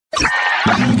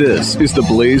This is the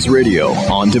Blaze Radio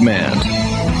On Demand.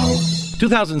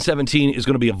 2017 is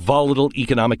going to be a volatile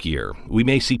economic year. We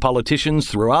may see politicians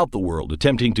throughout the world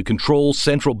attempting to control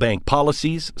central bank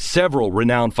policies. Several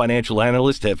renowned financial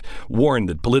analysts have warned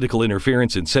that political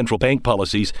interference in central bank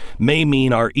policies may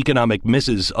mean our economic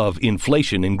misses of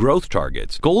inflation and growth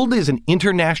targets. Gold is an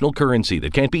international currency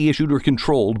that can't be issued or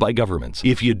controlled by governments.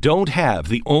 If you don't have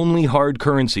the only hard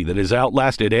currency that has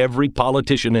outlasted every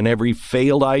politician and every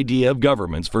failed idea of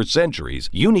governments for centuries,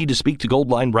 you need to speak to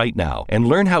Goldline right now and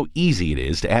learn how easy it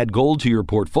is to add gold to your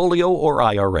portfolio or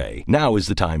IRA. Now is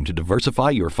the time to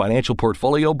diversify your financial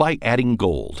portfolio by adding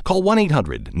gold. Call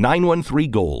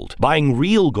 1-800-913-GOLD. Buying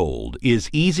real gold is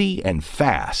easy and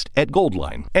fast at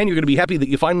Goldline. And you're going to be happy that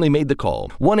you finally made the call.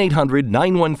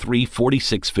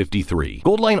 1-800-913-4653.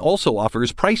 Goldline also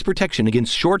offers price protection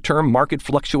against short-term market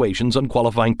fluctuations on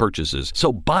qualifying purchases.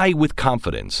 So buy with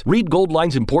confidence. Read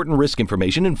Goldline's important risk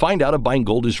information and find out if buying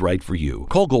gold is right for you.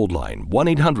 Call Goldline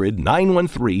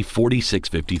 1-800-913-4653.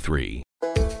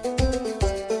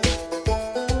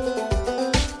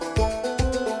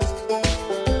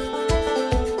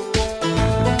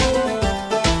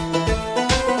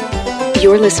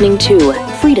 You're listening to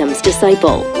Freedom's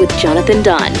Disciple with Jonathan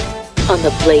Dunn on the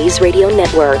Blaze Radio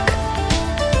Network.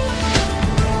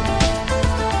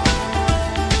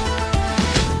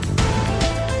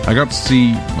 I got to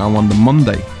see, on the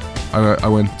Monday, I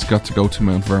got to go to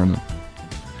Mount Vernon.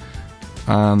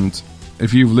 And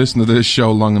if you've listened to this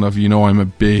show long enough, you know I'm a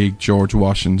big George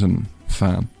Washington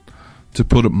fan, to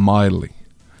put it mildly.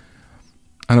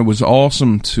 And it was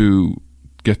awesome to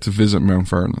get to visit Mount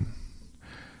Vernon.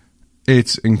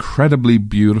 It's incredibly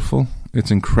beautiful. It's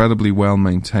incredibly well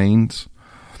maintained.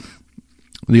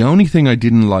 The only thing I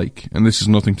didn't like, and this has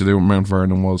nothing to do with Mount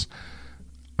Vernon, was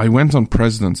I went on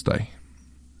President's Day,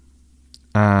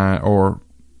 or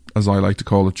as I like to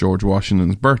call it, George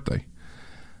Washington's birthday.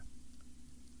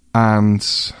 And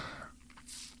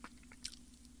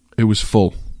it was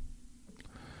full.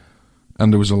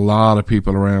 And there was a lot of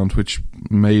people around, which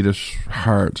made it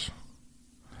hard.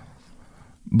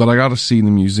 But I got to see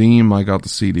the museum, I got to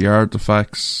see the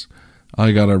artifacts,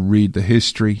 I got to read the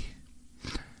history.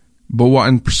 But what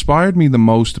inspired me the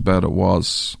most about it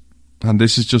was, and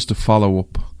this is just a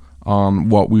follow-up on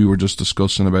what we were just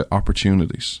discussing about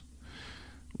opportunities,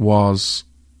 was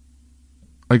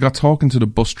I got talking to the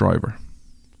bus driver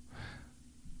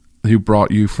who brought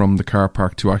you from the car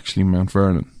park to actually Mount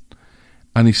Vernon.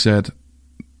 And he said,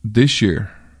 this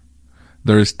year,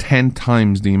 there is 10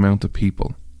 times the amount of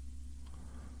people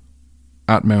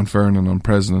at Mount Vernon on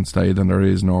President's Day than there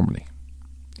is normally.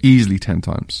 Easily 10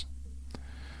 times.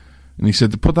 And he said,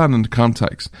 to put that into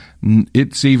context,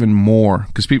 it's even more,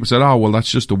 because people said, oh, well, that's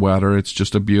just the weather. It's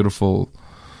just a beautiful,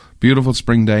 beautiful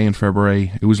spring day in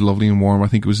February. It was lovely and warm. I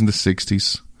think it was in the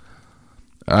 60s.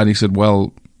 And he said,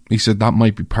 well, that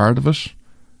might be part of it,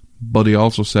 but he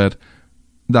also said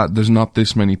that there's not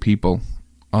this many people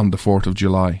on the 4th of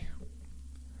July.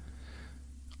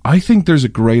 I think there's a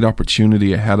great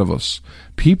opportunity ahead of us.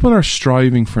 People are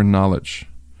striving for knowledge.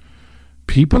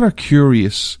 People are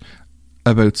curious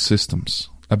about systems,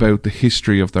 about the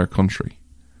history of their country.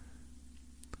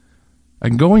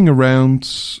 And going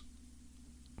around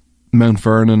Mount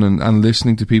Vernon and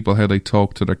listening to people, how they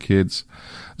talk to their kids,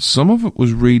 some of it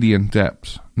was really in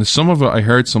depth. Now, some of it, I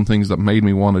heard some things that made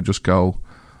me want to just go,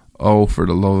 oh, for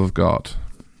the love of God.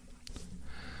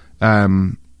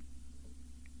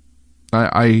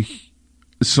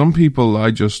 Some people,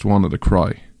 I just wanted to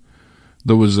cry.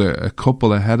 There was a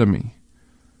couple ahead of me,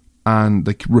 and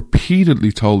they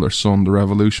repeatedly told their son the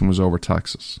revolution was over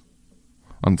taxes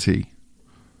on tea.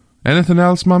 Anything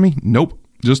else, Mommy? Nope,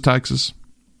 just taxes.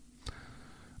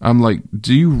 I'm like,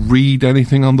 do you read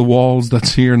anything on the walls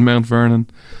that's here in Mount Vernon?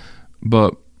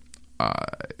 But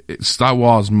that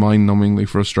was mind-numbingly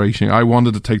frustrating. I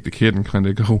wanted to take the kid and kind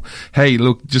of go, hey,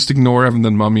 look, just ignore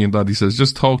everything Mommy and Daddy says.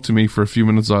 Just talk to me for a few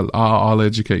minutes. I'll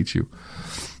educate you.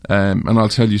 And I'll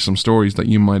tell you some stories that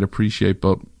you might appreciate,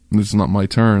 but it's not my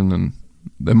turn, and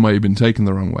they might have been taken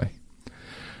the wrong way.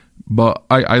 But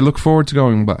I look forward to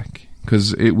going back,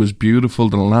 because it was beautiful.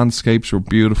 The landscapes were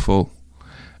beautiful.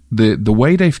 The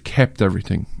way they've kept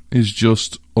everything is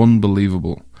just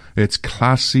unbelievable. It's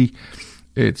classy.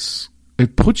 It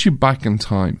puts you back in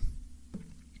time.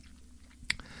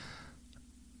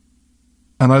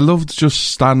 And I loved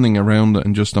just standing around it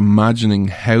and just imagining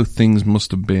how things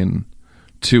must have been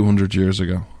 200 years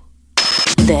ago.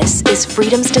 This is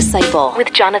Freedom's Disciple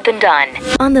with Jonathan Dunn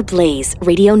on the Blaze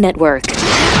Radio Network.